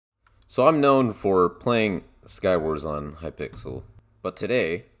So I'm known for playing Skywars on Hypixel, but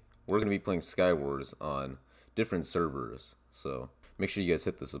today we're going to be playing Skywars on different servers. So make sure you guys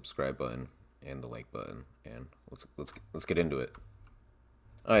hit the subscribe button and the like button, and let's get into it.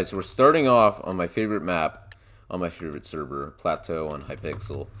 All right, so we're starting off on my favorite map on my favorite server, Plateau on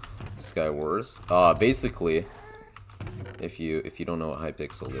Hypixel, Skywars. Basically, if you don't know what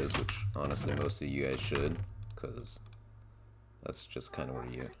Hypixel is, which honestly most of you guys should, because that's just kind of where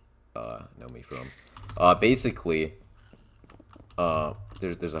you know me from. Basically,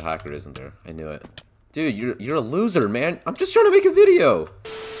 there's a hacker, isn't there? I knew it. Dude, you're a loser, man. I'm just trying to make a video.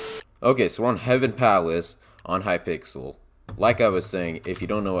 Okay, so we're on Heaven Palace on Hypixel. Like I was saying, if you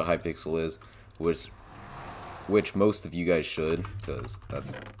don't know what Hypixel is, which most of you guys should, because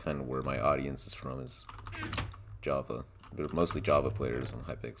that's kind of where my audience is from, is Java. They're mostly Java players on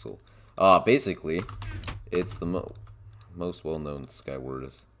Hypixel. Basically, it's the most well-known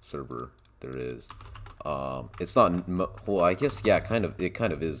Skywars server there is. It's not well, I guess yeah, it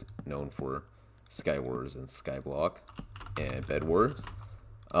kind of is known for Skywars and Skyblock and Bed Wars.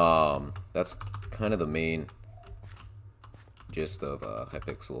 That's kind of the main gist of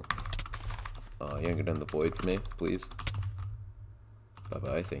Hypixel. You gonna get in the void for me, please? Bye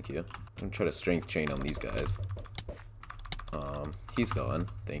bye, thank you. I'm gonna try to strength chain on these guys. He's gone,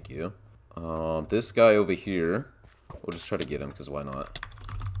 thank you. This guy over here, we'll just try to get him, because why not?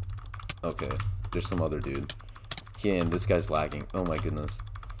 Okay, there's some other dude. And this guy's lagging. Oh my goodness.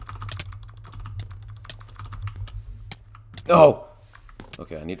 Oh!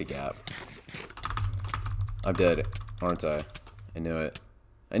 Okay, I need a gap. I'm dead, aren't I? I knew it.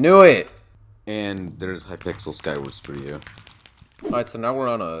 I knew it! And there's Hypixel Skywars for you. Alright, so now we're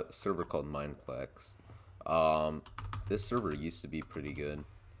on a server called Mineplex. This server used to be pretty good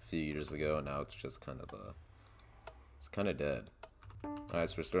a few years ago, and now it's just kind of it's kind of dead. Alright,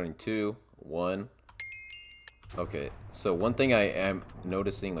 so we're starting 2, 1. Okay, so one thing I am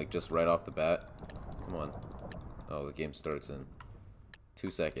noticing, like just right off the bat. Come on. Oh, the game starts in 2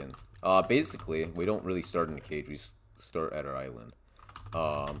 seconds. Basically, we don't really start in a cage. We start at our island.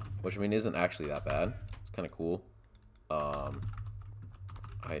 Which I mean isn't actually that bad. It's kind of cool. I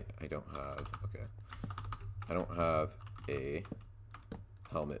don't have I don't have a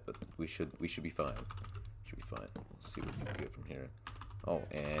helmet, but we should be fine. Should be fine. Let's see what we can get from here. Oh,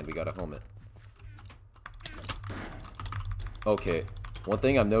 and we got a helmet. Okay, one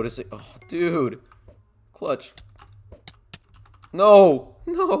thing I'm noticing. Oh, dude, clutch. No.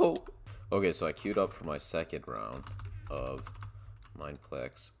 Okay, so I queued up for my second round of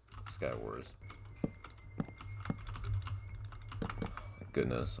Mineplex Skywars.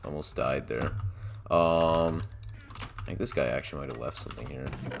 Goodness, almost died there. I think this guy actually might have left something here.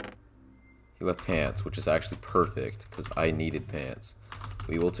 He left pants, which is actually perfect because I needed pants.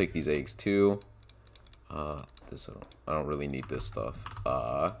 We will take these eggs too. This I don't really need this stuff.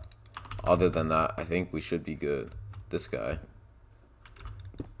 Other than that, I think we should be good. This guy.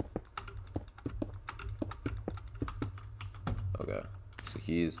 Okay, so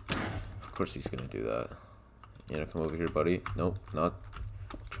of course he's gonna do that. You know, come over here, buddy. Nope, not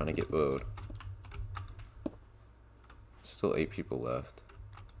trying to get bowed. Still 8 people left.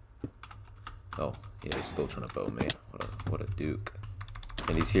 Oh, yeah, he's still trying to bow me. What a duke.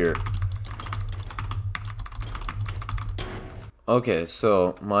 And he's here. Okay,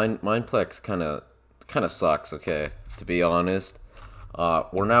 so Mineplex kind of sucks. Okay, to be honest.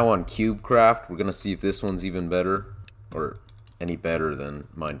 We're now on CubeCraft. We're gonna see if this one's even better, or any better than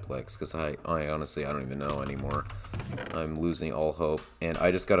Mineplex, because I honestly I don't even know anymore. I'm losing all hope, and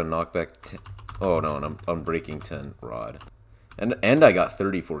I just got a knockback. Oh no, and I'm breaking 10 rod, and I got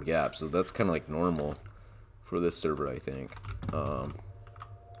 34 gaps, so that's kind of like normal for this server, I think.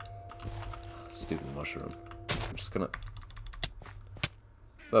 Stupid mushroom. I'm just gonna.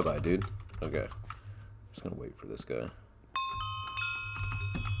 Bye bye, dude. Okay, I'm just gonna wait for this guy.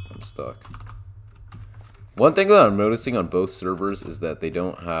 I'm stuck. One thing that I'm noticing on both servers is that they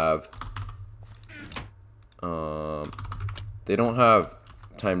don't have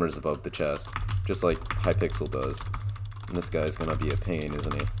timers above the chest, just like Hypixel does. And this guy's gonna be a pain,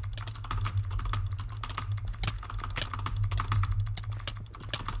 isn't he?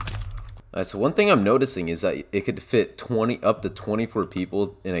 Alright, so one thing I'm noticing is that it could fit up to 24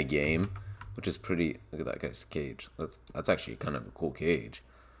 people in a game, which is pretty. Look at that guy's cage. That's actually kind of a cool cage.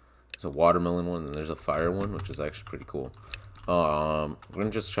 There's a watermelon one, and there's a fire one, which is actually pretty cool. We're gonna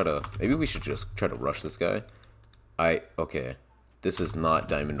just try to. Maybe we should just try to rush this guy. Okay. This is not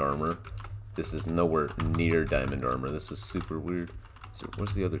diamond armor. This is nowhere near diamond armor. This is super weird. So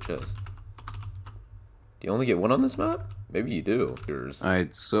where's the other chest? Do you only get one on this map? Maybe you do. Yours.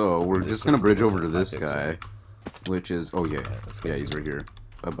 Alright, so we're just gonna bridge over to this guy, which is... Oh, yeah. Yeah, he's right here.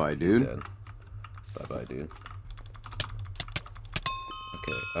 Bye-bye, dude. Dead. Bye-bye, dude.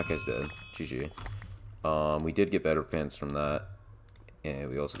 Okay, that guy's dead. GG. We did get better pants from that. And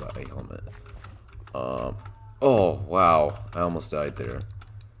we also got a helmet. Oh, wow. I almost died there.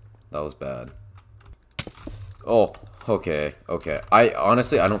 That was bad. Oh, okay, okay.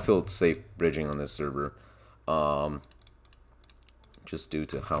 Honestly, I don't feel safe bridging on this server. Just due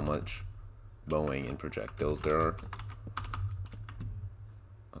to how much bowing and projectiles there are.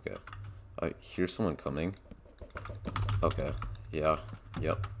 Okay. I hear someone coming. Okay. Yeah.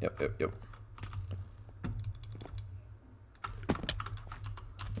 Yep.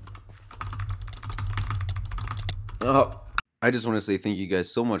 Oh. I just want to say thank you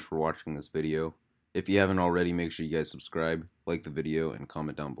guys so much for watching this video. If you haven't already, make sure you guys subscribe, like the video, and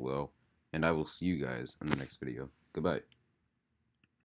comment down below. And I will see you guys in the next video. Goodbye.